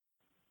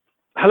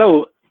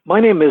Hello, my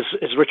name is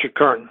Richard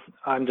Kern.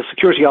 I'm the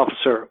security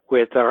officer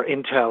with our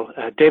Intel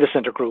data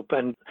center group,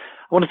 and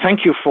I want to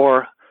thank you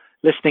for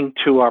listening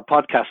to our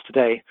podcast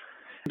today.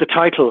 The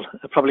title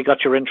probably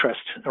got your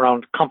interest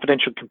around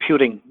confidential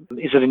computing.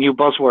 Is it a new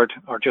buzzword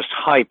or just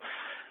hype?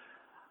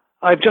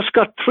 I've just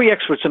got three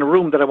experts in a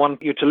room that I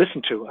want you to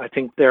listen to. I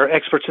think they're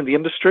experts in the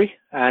industry,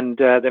 and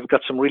they've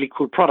got some really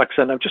cool products.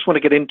 And I just want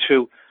to get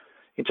into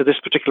this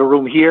particular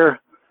room here.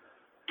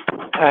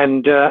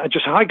 And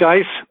just hi,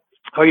 guys.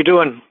 How are you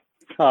doing?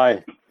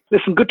 Hi.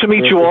 Listen, good to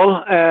meet you all.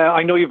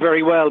 I know you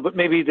very well, but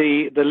maybe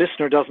the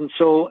listener doesn't.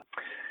 So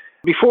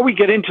before we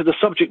get into the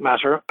subject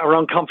matter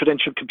around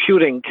confidential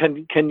computing,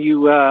 can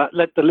you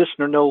let the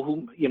listener know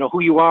who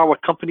you are,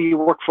 what company you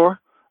work for?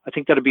 I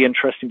think that'd be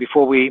interesting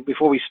before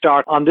we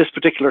start on this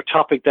particular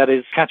topic that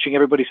is catching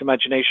everybody's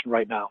imagination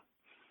right now.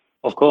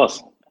 Of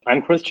course.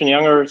 I'm Christian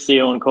Younger,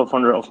 CEO and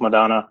co-founder of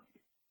Madana,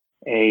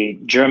 a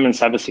German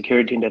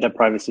cybersecurity and data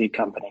privacy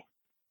company.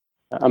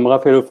 I'm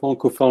Raphael Lefranc,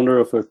 co-founder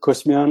of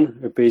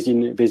Cosmian, based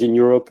in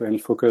Europe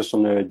and focused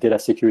on data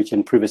security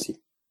and privacy.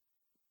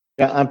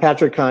 Yeah, I'm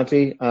Patrick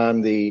Conti.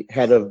 I'm the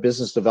head of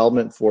business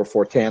development for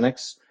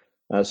Fortanix,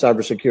 a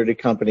cybersecurity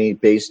company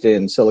based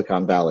in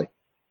Silicon Valley.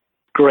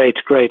 Great.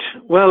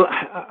 Well,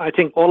 I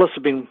think all of us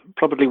have been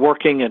probably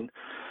working and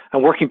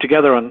working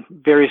together on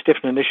various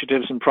different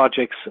initiatives and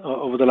projects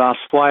over the last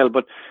while,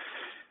 but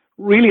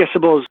really, I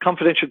suppose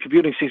confidential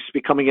computing seems to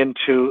be coming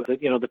into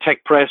the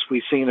tech press.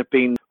 We've seen it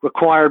being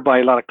required by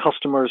a lot of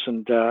customers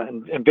and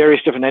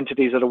various different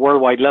entities at a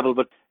worldwide level,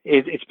 but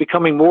it's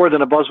becoming more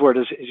than a buzzword,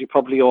 as you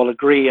probably all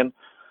agree. And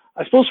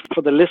I suppose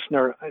for the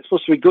listener, it's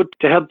supposed to be good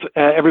to help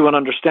everyone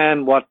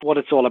understand what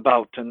it's all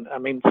about. And I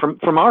mean,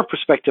 from our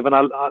perspective, and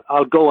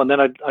I'll go, and then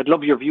I'd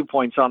love your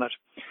viewpoints on it.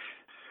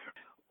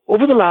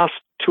 Over the last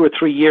 2 or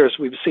 3 years,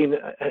 we've seen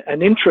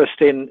an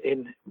interest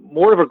in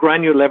more of a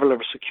granular level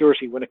of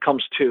security when it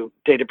comes to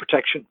data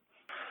protection.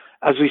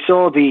 As we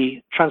saw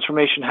the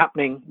transformation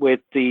happening with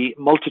the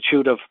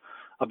multitude of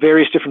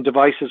various different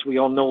devices, we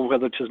all know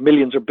whether it's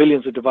millions or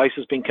billions of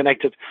devices being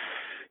connected.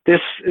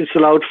 This is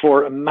allowed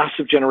for a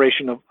massive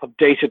generation of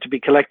data to be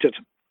collected.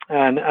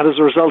 And as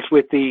a result,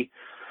 with the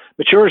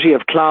maturity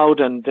of cloud,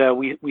 and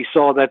we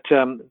saw that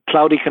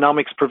cloud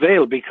economics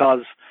prevail,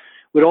 because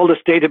with all this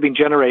data being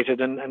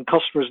generated and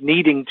customers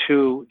needing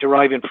to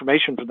derive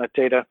information from that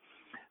data,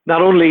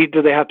 not only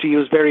do they have to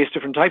use various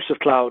different types of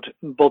cloud,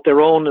 both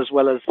their own as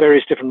well as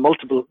various different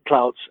multiple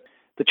clouds,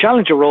 the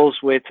challenge arose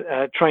with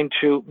trying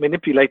to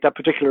manipulate that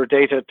particular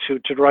data to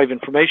derive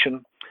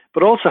information,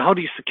 but also how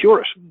do you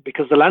secure it?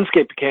 Because the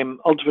landscape became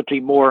ultimately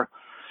more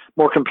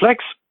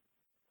complex,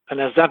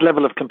 and as that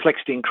level of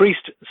complexity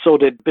increased, so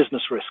did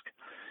business risk.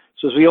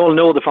 So as we all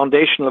know, the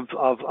foundation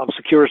of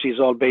security is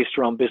all based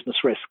around business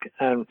risk.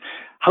 And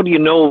how do you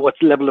know what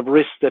level of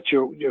risk that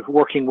you're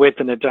working with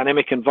in a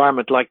dynamic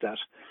environment like that?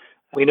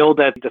 We know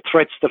that the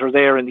threats that are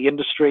there in the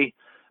industry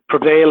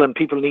prevail, and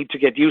people need to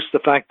get used to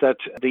the fact that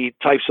the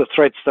types of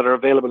threats that are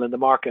available in the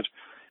market,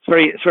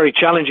 it's very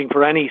challenging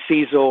for any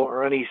CISO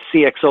or any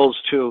CXOs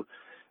to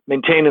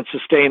maintain and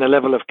sustain a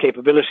level of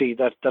capability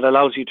that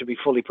allows you to be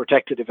fully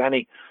protected, if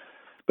any.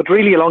 But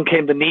really along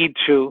came the need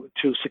to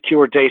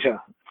secure data.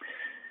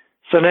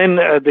 So then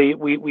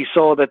we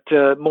saw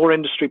that more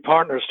industry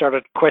partners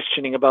started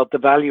questioning about the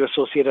value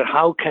associated.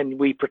 How can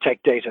we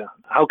protect data?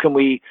 How can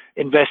we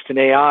invest in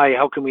AI?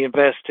 How can we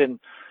invest in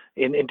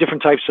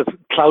different types of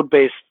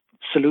cloud-based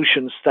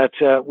solutions that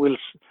will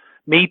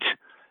meet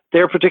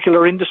their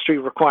particular industry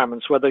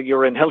requirements, whether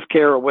you're in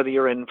healthcare or whether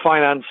you're in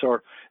finance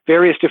or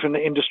various different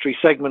industry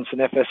segments in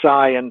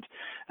FSI. And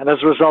as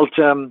a result,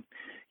 there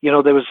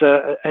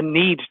was a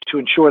need to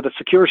ensure that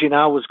security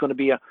now was going to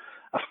be a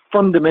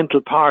fundamental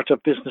part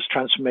of business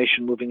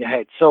transformation moving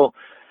ahead. So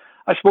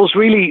I suppose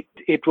really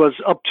it was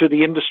up to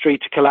the industry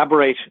to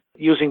collaborate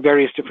using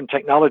various different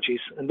technologies.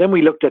 And then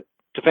we looked at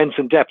defense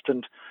in depth.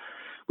 And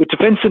with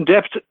defense in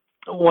depth,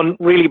 one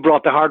really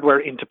brought the hardware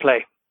into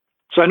play.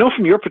 So I know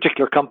from your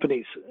particular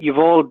companies, you've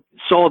all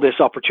saw this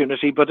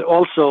opportunity, but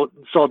also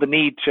saw the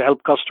need to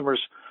help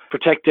customers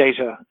protect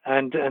data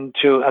and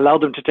to allow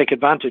them to take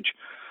advantage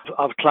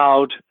of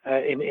cloud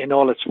in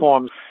all its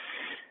forms.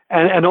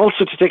 And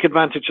also to take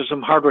advantage of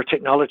some hardware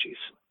technologies.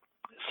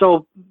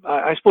 So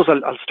I suppose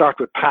I'll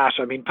start with Pat.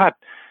 I mean, Pat,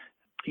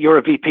 you're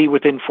a VP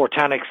within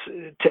Fortanix.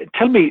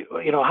 Tell me,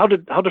 how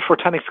did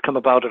Fortanix come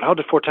about, and how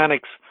did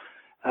Fortanix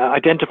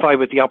identify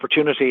with the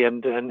opportunity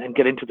and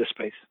get into this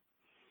space?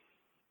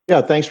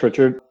 Yeah, thanks,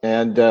 Richard.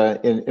 And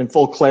in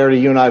full clarity,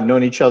 you and I have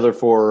known each other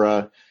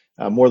for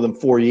more than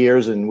 4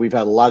 years, and we've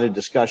had a lot of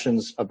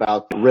discussions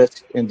about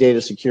risk and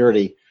data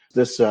security.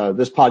 This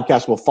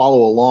podcast will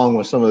follow along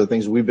with some of the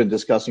things we've been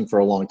discussing for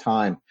a long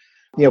time.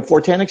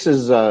 Fortanix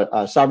is a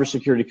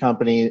cybersecurity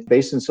company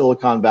based in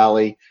Silicon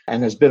Valley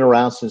and has been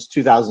around since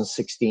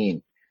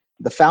 2016.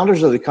 The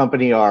founders of the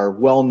company are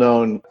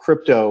well-known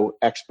crypto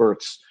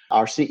experts.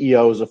 Our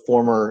CEO is a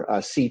former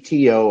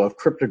CTO of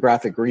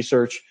Cryptographic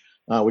Research,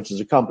 which is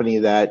a company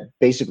that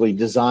basically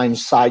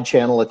designs side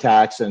channel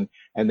attacks and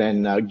and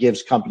then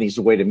gives companies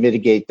a way to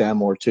mitigate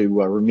them or to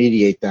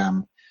remediate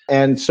them.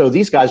 And so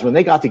these guys, when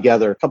they got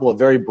together, a couple of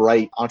very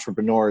bright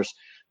entrepreneurs,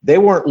 they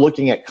weren't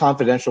looking at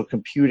confidential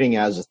computing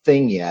as a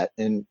thing yet,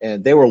 and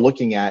they were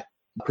looking at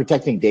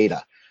protecting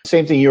data.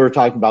 Same thing you were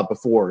talking about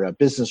before,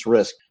 business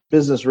risk.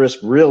 Business risk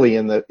really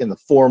in the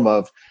form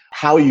of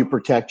how you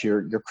protect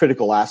your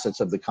critical assets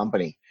of the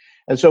company.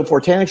 And so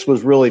Fortanix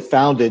was really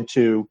founded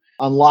to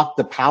unlock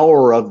the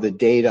power of the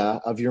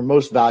data, of your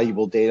most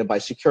valuable data, by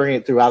securing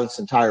it throughout its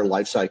entire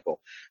life cycle.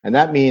 And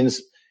that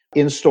means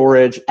in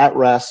storage, at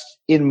rest,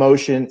 in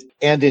motion,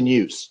 and in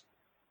use.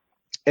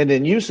 And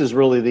in use is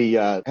really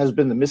has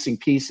been the missing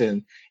piece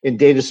in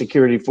data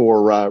security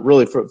for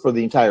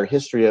the entire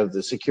history of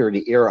the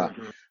security era.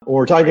 When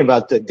we're talking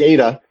about the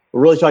data,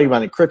 we're really talking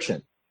about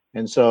encryption.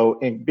 And so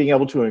in being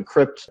able to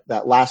encrypt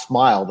that last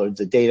mile,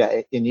 the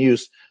data in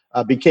use,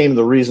 became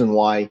the reason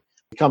why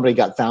the company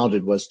got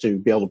founded, was to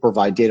be able to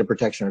provide data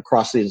protection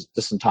across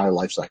this entire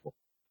life cycle.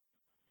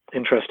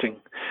 Interesting.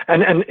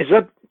 And is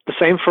that the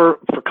same for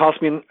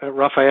Cosmian,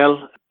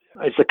 Raphael?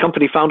 Is the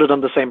company founded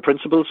on the same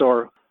principles,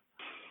 or?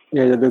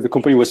 Yeah, the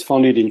company was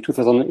founded in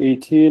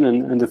 2018,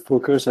 and the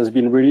focus has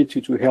been really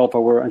to help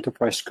our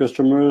enterprise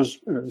customers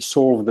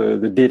solve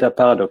the data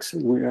paradox.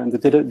 And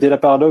the data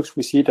paradox,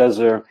 we see it as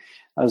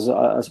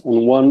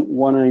on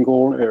one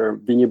angle,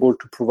 being able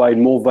to provide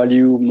more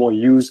value, more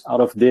use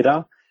out of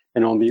data,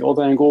 and on the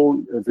other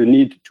angle, the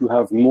need to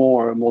have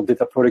more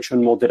data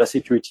protection, more data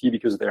security,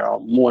 because there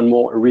are more and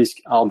more risks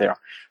out there.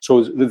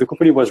 So the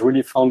company was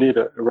really founded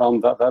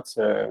around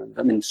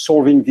that.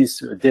 Solving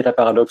this data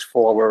paradox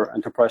for our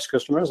enterprise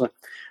customers,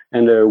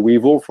 and we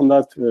evolved from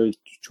that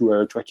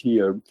to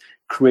actually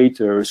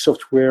create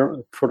software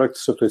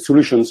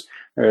solutions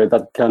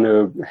that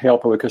can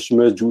help our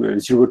customers do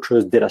zero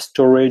trust data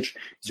storage,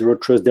 zero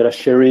trust data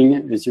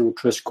sharing, zero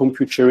trust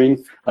compute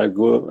sharing. I'll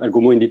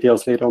go more in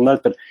details later on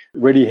that, but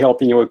really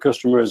helping our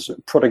customers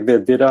protect their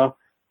data,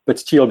 but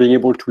still being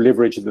able to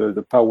leverage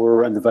the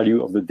power and the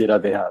value of the data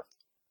they have.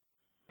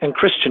 And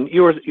Christian,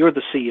 you're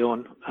the CEO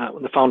and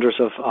the founders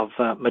of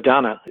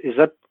Madana. Is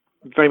that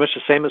very much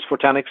the same as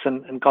Fortanix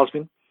and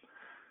Cosmian?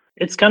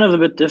 It's kind of a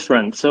bit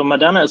different. So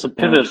Madana is a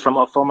pivot from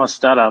our former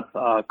startup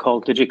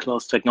called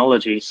DigiClose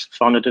Technologies,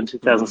 founded in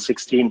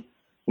 2016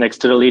 next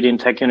to the leading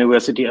tech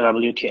university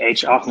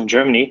WTH Aachen in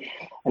Germany.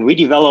 And we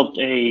developed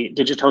a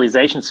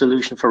digitalization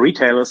solution for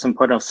retailers and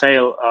point of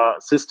sale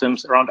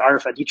systems around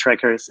RFID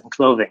trackers and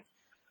clothing.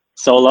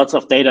 So lots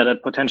of data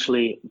that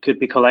potentially could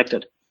be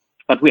collected.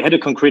 But we had a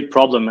concrete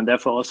problem, and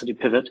therefore also the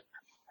pivot: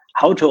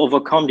 how to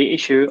overcome the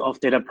issue of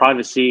data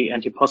privacy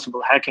and the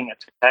possible hacking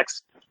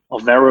attacks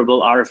of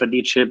wearable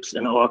RFID chips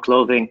in our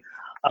clothing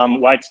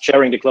while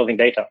sharing the clothing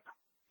data.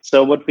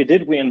 So what we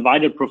did, we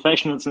invited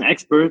professionals and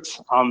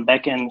experts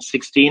back in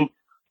 2016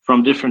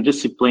 from different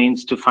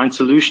disciplines to find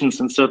solutions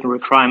and certain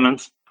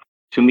requirements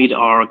to meet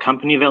our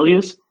company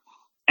values.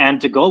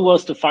 And the goal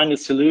was to find a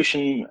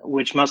solution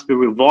which must be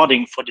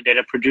rewarding for the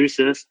data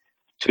producers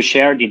to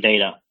share the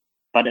data.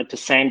 But at the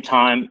same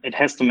time, it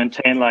has to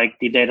maintain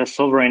the data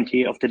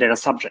sovereignty of the data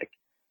subject.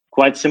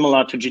 Quite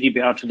similar to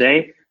GDPR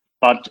today,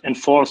 but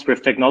enforced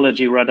with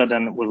technology rather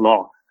than with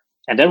law.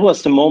 And that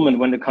was the moment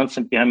when the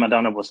concept behind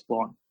Madana was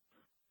born.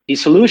 The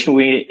solution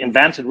we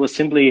invented was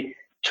simply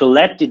to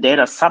let the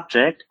data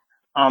subject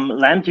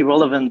land the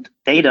relevant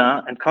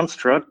data and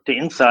construct the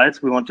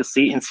insights we want to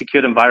see in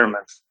secured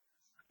environments.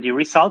 The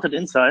resulted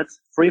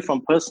insights, free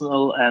from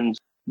personal and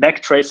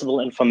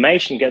backtraceable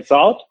information, gets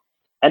out,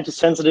 and the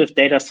sensitive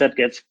data set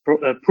gets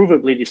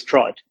provably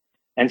destroyed.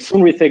 And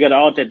soon we figured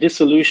out that this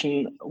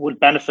solution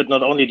would benefit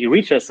not only the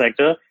retail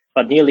sector,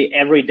 but nearly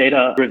every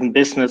data-driven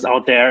business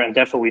out there, and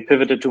therefore we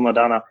pivoted to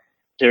Madana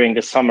during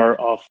the summer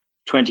of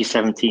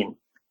 2017.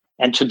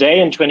 And today,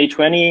 in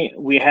 2020,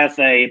 we have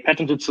a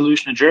patented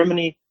solution in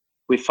Germany.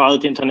 We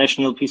filed the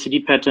international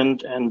PCT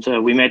patent, and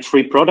we made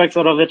 3 products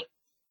out of it.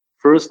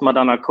 First,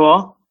 Madana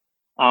Core,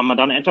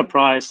 Madana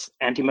Enterprise,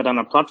 and the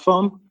Madana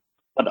Platform.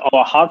 But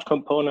our hard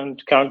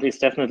component currently is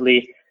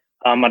definitely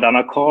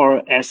Madana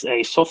Core as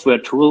a software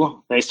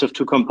tool based on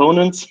 2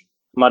 components,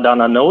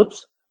 Madana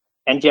Nodes,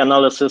 and the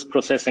analysis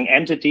processing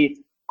entity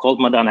called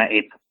Madana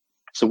Ape.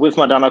 So with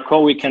Madana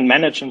Core, we can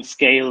manage and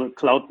scale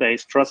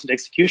cloud-based trusted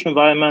execution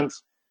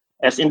environments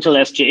as Intel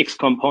SGX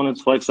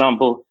components, for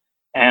example,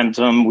 and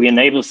we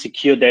enable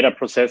secure data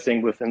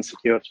processing within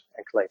secured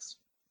enclaves.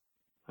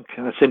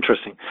 Okay, that's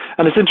interesting.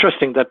 And it's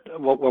interesting that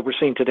what we're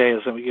seeing today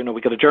is,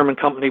 we got a German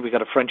company, we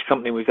got a French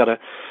company, we got an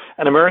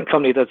American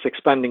company that's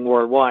expanding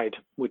worldwide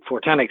with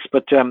Fortanix.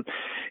 But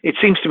it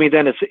seems to me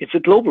then it's a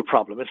global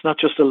problem. It's not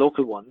just a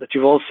local one, that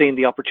you've all seen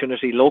the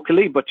opportunity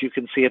locally, but you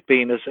can see it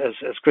being, as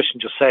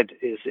Christian just said,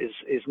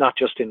 is not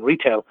just in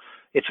retail,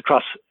 it's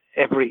across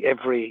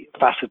every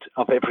facet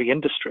of every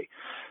industry.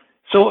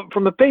 So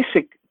from a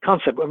basic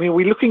concept,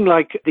 we're looking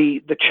like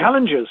the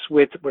challenges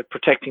with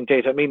protecting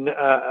data.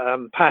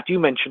 Pat, you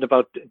mentioned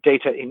about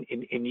data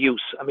in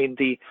use.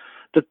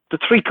 The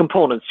 3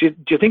 components. Do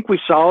you think we've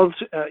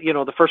solved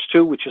the first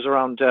 2, which is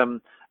around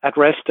at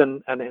rest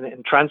and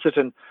in transit,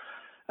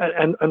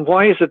 and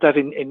why is it that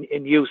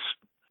in use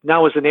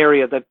now is an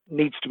area that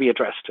needs to be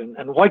addressed,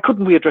 and why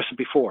couldn't we address it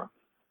before?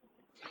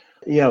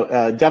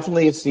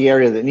 Definitely it's the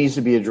area that needs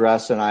to be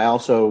addressed, and I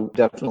also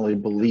definitely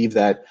believe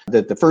that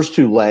the first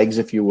two legs,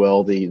 if you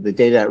will, the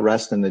data at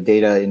rest and the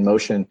data in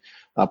motion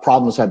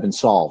problems have been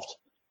solved.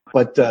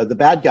 But the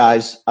bad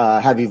guys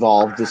have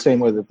evolved the same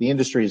way that the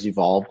industry has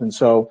evolved, and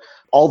so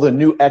all the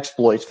new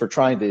exploits for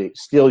trying to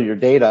steal your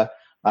data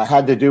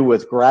had to do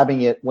with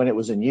grabbing it when it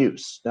was in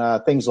use.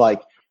 Things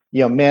like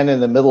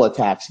man-in-the-middle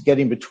attacks,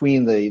 getting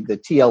between the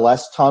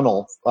TLS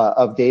tunnel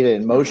of data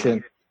in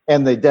motion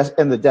and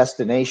the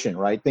destination,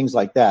 right? Things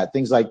like that.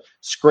 Things like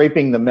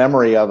scraping the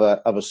memory of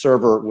a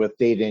server with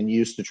data in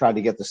use to try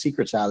to get the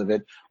secrets out of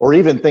it, or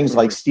even things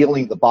like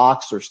stealing the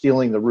box or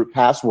stealing the root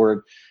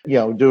password.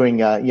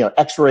 Doing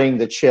X-raying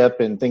the chip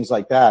and things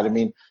like that. I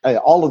mean,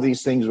 all of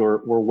these things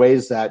were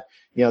ways that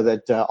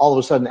all of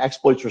a sudden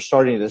exploits were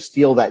starting to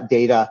steal that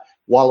data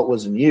while it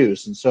was in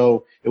use, and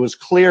so it was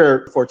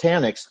clear for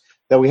Fortanix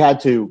that we had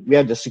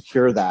to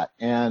secure that.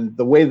 And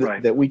the way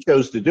that we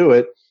chose to do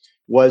it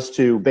was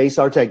to base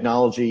our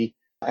technology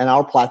and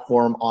our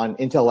platform on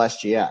Intel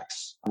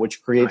SGX,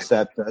 which creates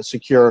that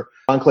secure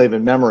enclave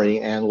in memory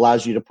and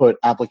allows you to put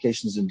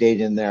applications and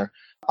data in there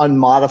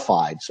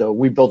unmodified. So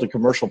we built a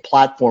commercial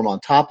platform on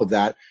top of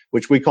that,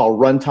 which we call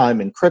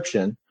runtime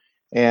encryption.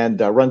 And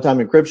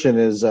runtime encryption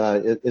is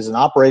an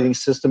operating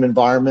system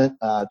environment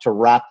to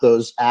wrap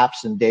those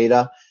apps and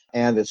data.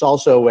 And it's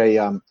also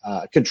a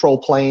control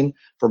plane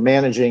for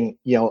managing,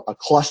 a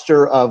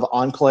cluster of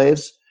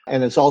enclaves.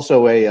 And it's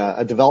also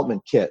a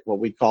development kit, what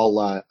we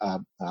call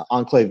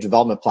Enclave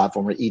Development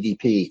Platform, or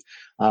EDP,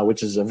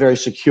 which is a very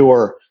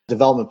secure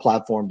development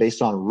platform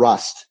based on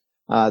Rust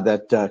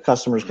that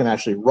customers can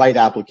actually write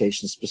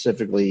applications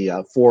specifically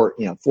for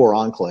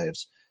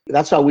enclaves.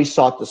 That's how we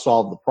sought to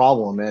solve the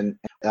problem. And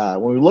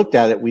when we looked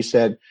at it, we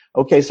said,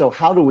 okay, so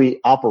how do we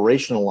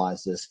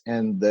operationalize this?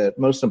 And the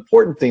most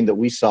important thing that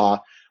we saw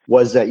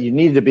was that you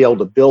needed to be able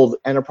to build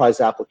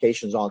enterprise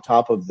applications on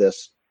top of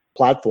this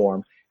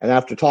platform. And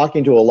after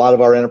talking to a lot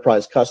of our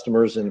enterprise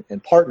customers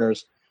and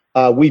partners,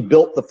 we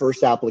built the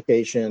first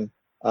application,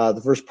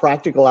 the first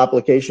practical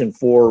application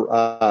for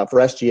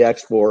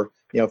SGX for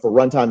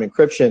runtime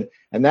encryption,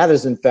 and that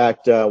is in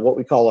fact what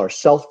we call our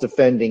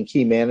self-defending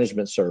key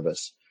management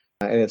service.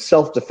 And it's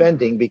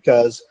self-defending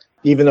because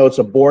even though it's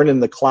a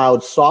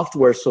born-in-the-cloud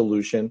software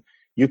solution,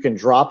 you can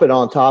drop it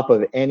on top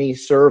of any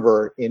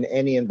server in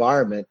any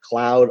environment,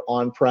 cloud,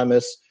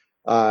 on-premise,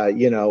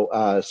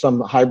 some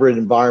hybrid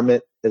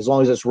environment. As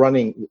long as it's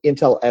running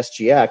Intel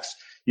SGX,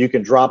 you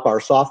can drop our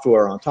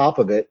software on top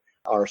of it,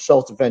 our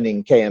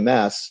self-defending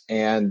KMS.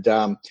 And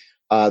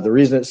the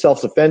reason it's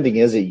self-defending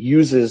is it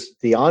uses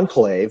the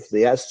enclave,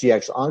 the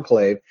SGX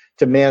enclave,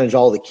 to manage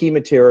all the key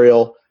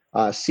material,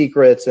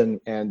 secrets, and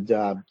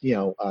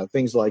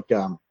things like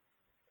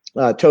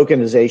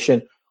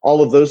tokenization.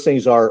 All of those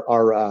things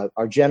are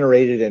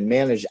generated and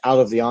managed out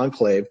of the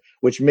enclave,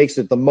 which makes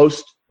it the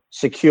most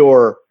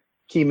secure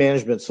key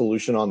management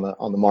solution on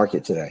the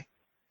market today.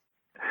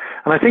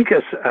 And I think,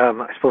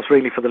 I suppose,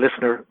 really for the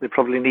listener, they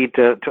probably need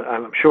to.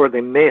 I'm sure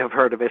they may have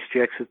heard of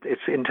SGX.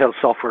 It's Intel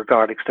Software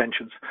Guard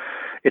extensions.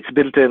 It's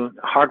built-in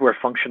hardware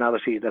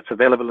functionality that's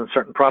available in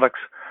certain products.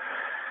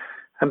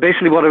 And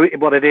basically,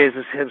 what it is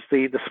has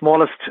the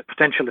smallest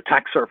potential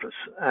attack surface,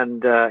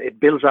 and it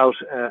builds out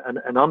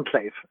an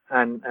enclave.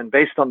 And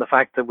based on the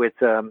fact that with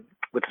the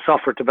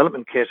software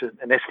development kit,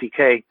 an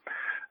SDK,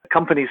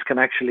 companies can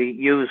actually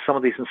use some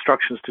of these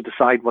instructions to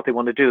decide what they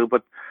want to do.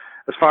 But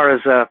as far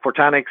as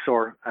Fortanix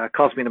or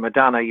Cosmina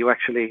Madana, you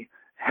actually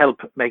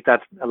help make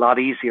that a lot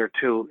easier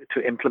to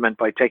implement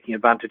by taking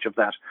advantage of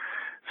that.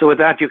 So with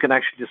that, you can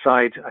actually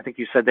decide, I think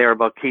you said there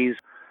about keys,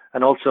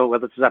 and also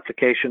whether it's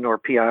application or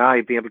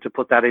PII, be able to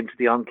put that into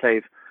the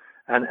enclave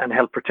and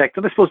help protect.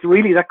 And I suppose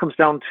really that comes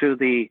down to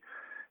the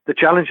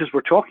challenges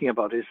we're talking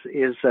about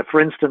is for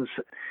instance,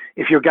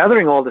 if you're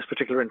gathering all this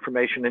particular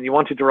information and you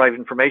want to derive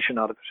information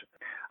out of it,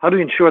 how do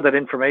you ensure that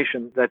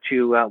information that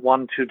you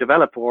want to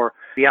develop, or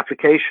the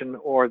application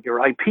or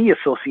your IP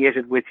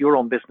associated with your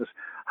own business,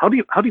 how do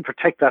you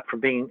protect that from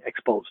being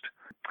exposed?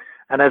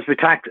 And as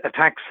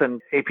attacks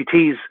and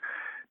APTs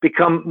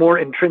become more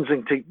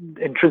intrinsically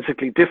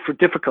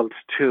difficult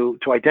to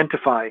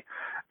identify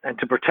and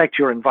to protect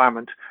your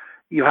environment,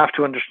 you have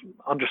to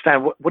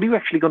understand what are you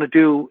actually going to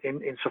do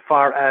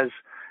insofar as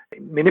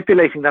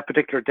manipulating that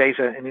particular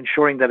data and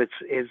ensuring that it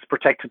is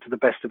protected to the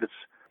best of its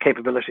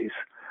capabilities.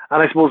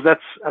 And I suppose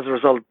that's, as a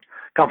result,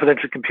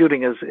 confidential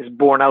computing is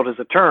born out as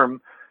a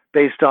term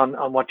based on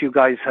what you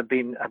guys have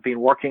been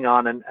working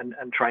on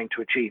and trying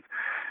to achieve.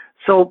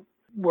 So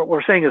what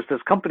we're saying is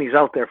there's companies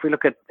out there, if we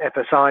look at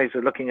FSIs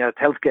or looking at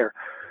healthcare,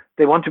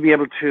 they want to be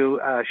able to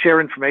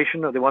share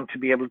information, or they want to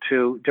be able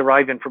to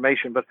derive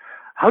information. But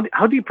how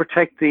do you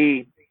protect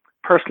the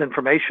personal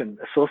information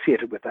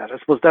associated with that? I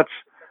suppose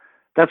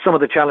that's some of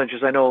the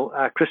challenges. I know,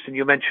 Kristen,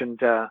 you mentioned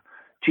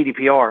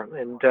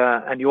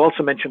GDPR, and you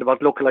also mentioned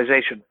about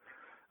localization.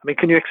 I mean,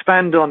 can you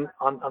expand on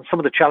some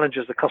of the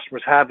challenges that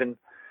customers have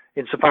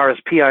insofar as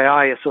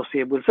PII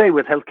associated with, say,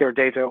 with healthcare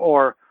data,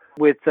 or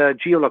with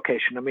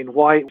geolocation? I mean,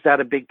 why is that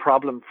a big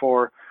problem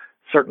for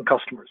certain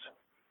customers?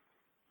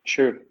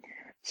 Sure.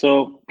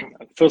 So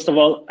first of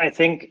all, I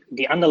think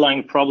the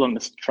underlying problem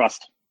is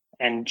trust.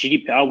 And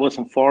GDPR was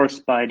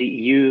enforced by the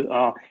EU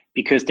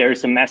because there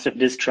is a massive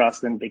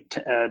distrust in big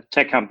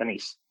tech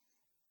companies.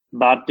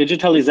 But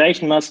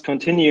digitalization must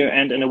continue,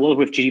 and in a world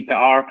with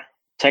GDPR,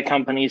 tech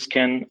companies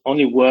can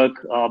only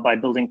work by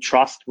building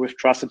trust with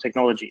trusted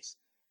technologies.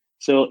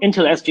 So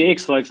Intel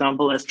SGX, for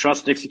example, as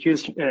trusted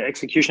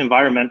execution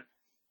environment,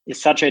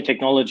 is such a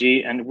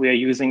technology, and we are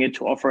using it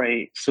to offer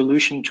a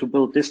solution to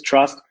build this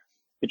trust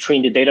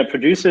between the data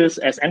producers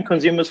as end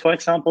consumers, for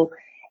example,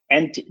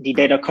 and the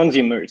data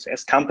consumers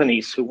as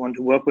companies who want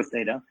to work with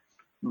data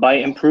by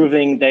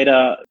improving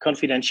data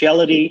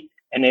confidentiality,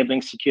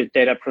 enabling secure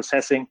data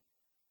processing,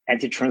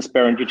 and the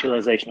transparent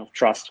utilization of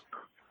trust.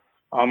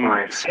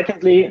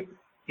 Secondly,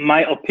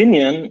 my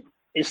opinion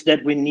is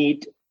that we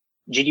need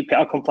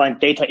GDPR compliant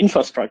data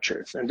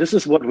infrastructures. And this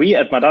is what we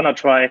at Madana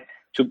try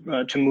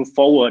to move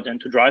forward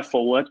and to drive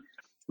forward.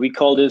 We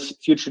call this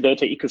future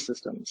data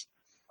ecosystems.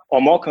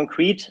 Or more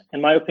concrete,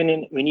 in my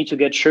opinion, we need to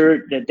get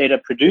sure that data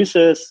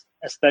producers,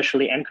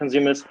 especially end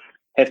consumers,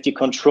 have the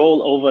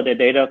control over their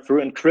data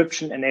through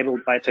encryption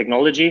enabled by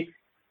technology.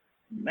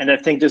 And I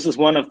think this is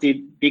one of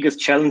the biggest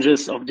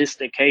challenges of this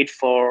decade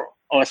for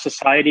our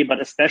society,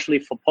 but especially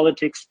for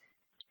politics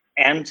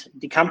and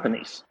the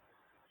companies.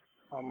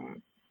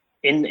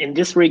 In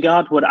this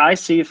regard, what I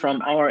see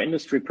from our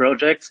industry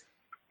projects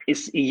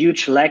is a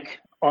huge lack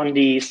on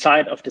the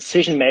side of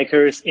decision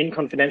makers in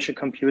confidential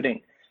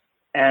computing.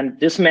 And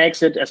this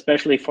makes it,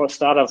 especially for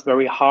startups,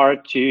 very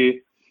hard to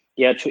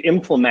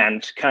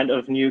implement kind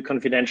of new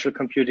confidential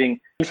computing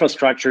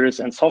infrastructures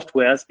and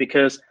softwares,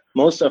 because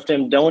most of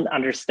them don't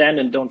understand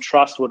and don't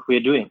trust what we're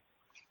doing.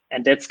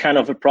 And that's kind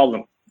of a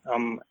problem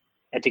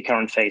at the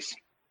current phase.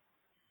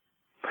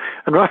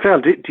 And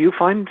Raphael, do you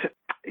find,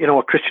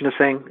 what Christian is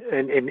saying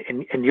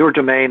in your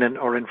domain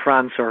or in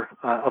France or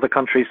other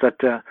countries, that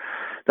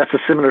that's a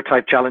similar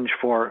type challenge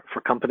for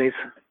companies,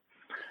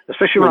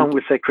 especially around,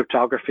 we say,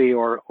 cryptography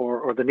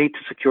or the need to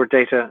secure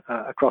data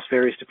across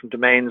various different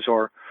domains?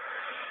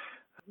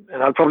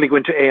 And I'll probably go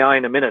into AI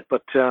in a minute,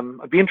 but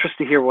I'd be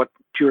interested to hear what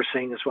you're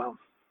saying as well.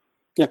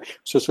 Yeah,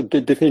 so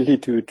definitely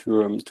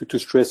to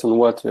stress on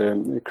what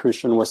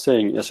Christian was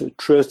saying. Yes,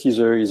 trust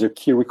is a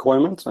key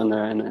requirement,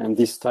 and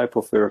this type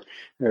of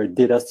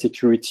data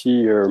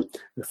security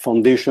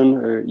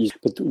foundation is.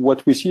 But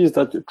what we see is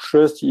that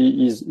trust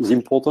is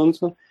important,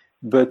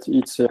 but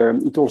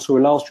it also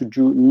allows to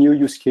do new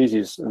use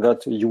cases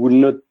that you would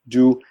not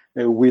do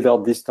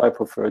without this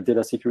type of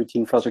data security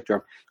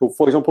infrastructure. So,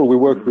 for example, we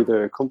work with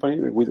a company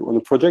on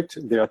a project.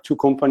 There are two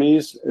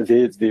companies.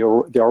 They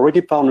are already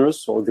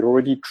partners, so they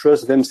already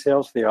trust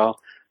themselves. They are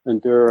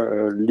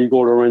under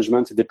legal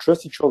arrangements. They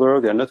trust each other.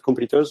 They are not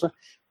competitors,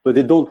 but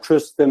they don't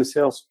trust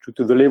themselves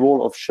to the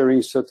level of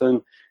sharing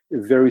certain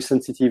very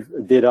sensitive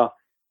data.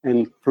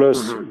 And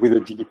plus, with the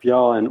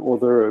GDPR and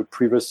other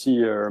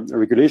privacy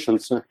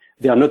regulations,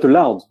 they are not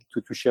allowed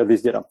to share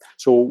this data.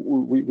 So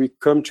we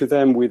come to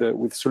them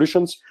with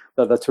solutions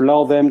that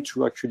allow them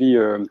to actually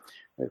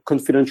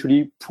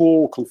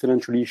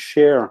confidentially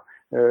share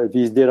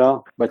this data,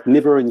 but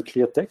never in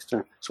clear text,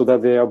 so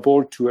that they are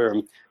able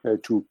to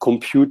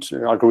compute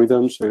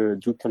algorithms,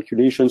 do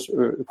calculations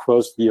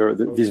across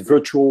this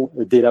virtual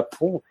data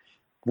pool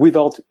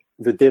without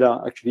the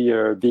data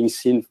actually being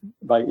seen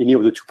by any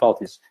of the two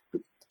parties.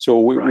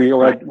 So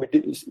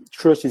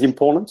trust is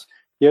important,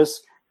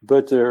 yes,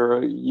 but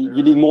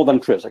you need more than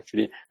trust,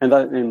 actually.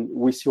 And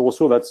we see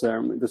also that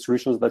the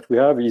solutions that we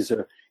have is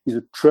a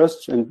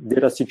trust and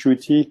data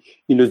security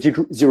in a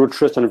zero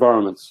trust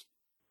environments.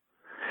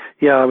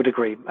 Yeah, I would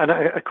agree. And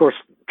of course,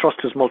 trust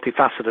is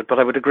multifaceted, but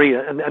I would agree.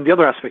 And the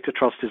other aspect of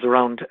trust is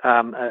around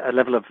a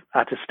level of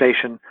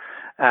attestation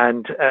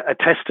and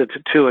attested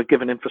to a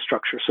given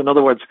infrastructure. So in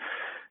other words,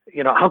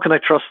 how can I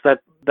trust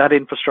that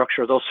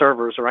infrastructure, those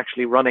servers are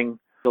actually running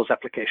those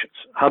applications?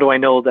 How do I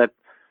know that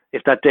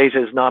if that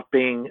data is not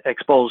being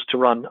exposed to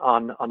run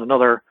on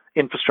another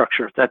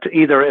infrastructure, that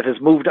either it has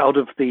moved out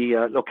of the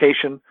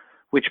location,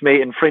 which may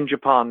infringe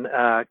upon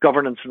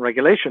governance and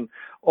regulation,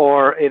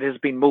 or it has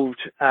been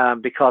moved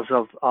because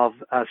of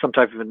some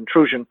type of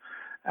intrusion,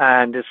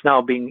 and it's now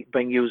being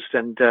used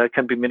and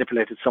can be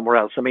manipulated somewhere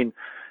else. I mean,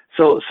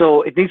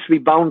 so it needs to be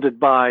bounded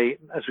by,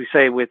 as we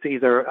say, with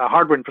either a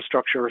hardware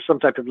infrastructure or some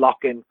type of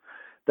lock-in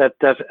that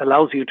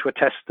allows you to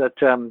attest that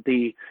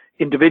the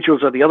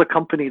individuals or the other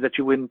company that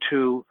you went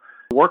to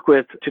work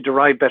with to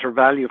derive better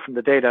value from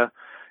the data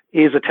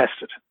is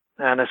attested.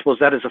 And I suppose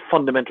that is a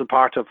fundamental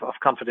part of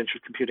confidential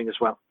computing as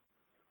well.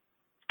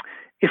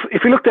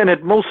 If we look then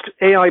at most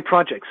AI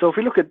projects, so if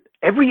we look at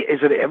every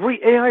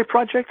AI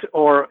project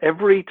or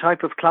every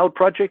type of cloud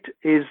project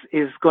is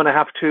going to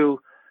have to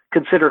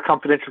consider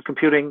confidential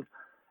computing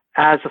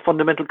as a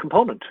fundamental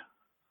component?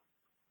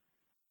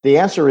 The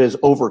answer is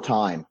over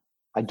time.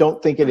 I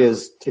don't think it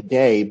is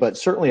today, but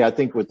certainly I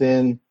think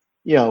within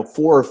 4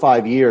 or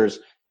 5 years,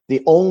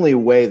 the only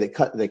way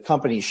that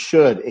companies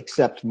should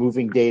accept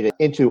moving data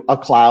into a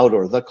cloud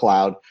or the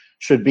cloud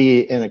should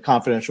be in a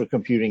confidential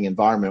computing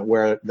environment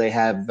where they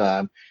have,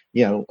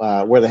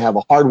 where they have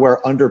a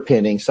hardware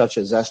underpinning such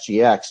as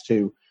SGX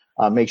to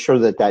make sure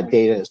that that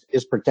data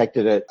is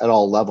protected at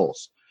all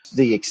levels.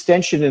 The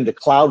extension into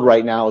cloud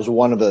right now is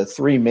one of the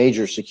three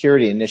major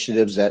security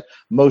initiatives that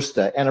most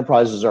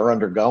enterprises are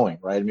undergoing,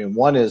 right? I mean,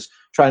 one is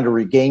trying to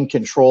regain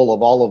control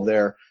of all of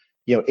their,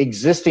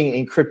 existing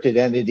encrypted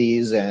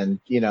entities and,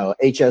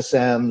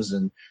 HSMs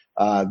and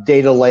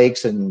data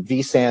lakes and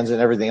vSANs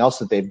and everything else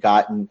that they've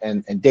got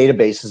and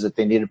databases that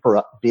they need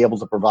to be able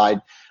to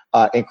provide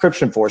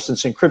encryption for.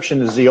 Since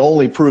encryption is the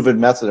only proven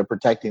method of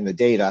protecting the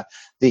data,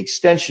 the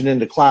extension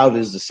into cloud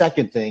is the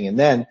second thing, and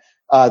then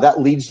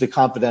that leads to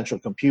confidential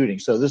computing.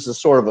 So this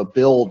is sort of a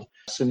build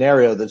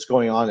scenario that's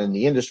going on in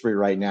the industry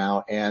right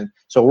now. And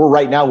so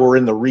we're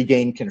in the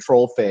regain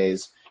control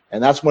phase.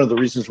 And that's one of the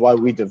reasons why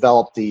we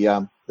developed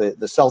the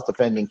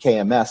self-defending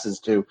KMS is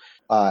to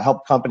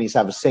help companies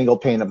have a single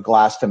pane of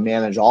glass to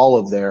manage all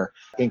of their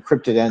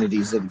encrypted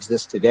entities that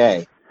exist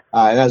today.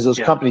 And as those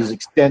companies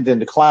extend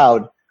into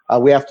cloud,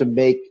 we have to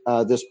make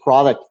this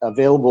product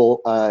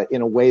available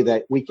in a way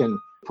that we can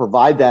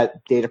provide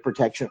that data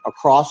protection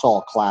across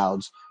all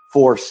clouds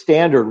for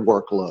standard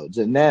workloads.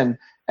 And then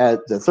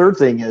the third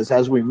thing is,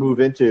 as we move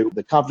into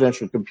the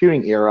confidential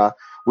computing era,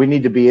 we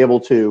need to be able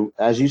to,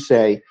 as you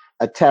say,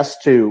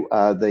 attest to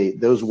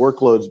those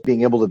workloads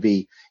being able to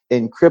be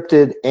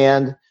encrypted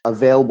and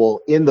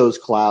available in those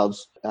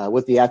clouds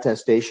with the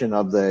attestation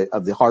of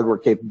the hardware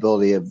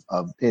capability of,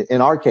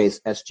 in our case,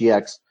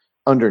 SGX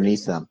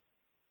underneath them.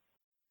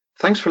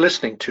 Thanks for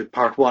listening to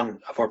part 1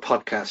 of our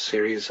podcast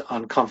series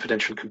on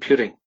confidential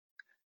computing.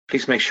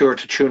 Please make sure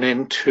to tune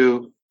in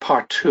to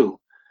part 2,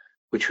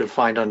 which you'll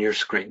find on your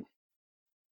screen.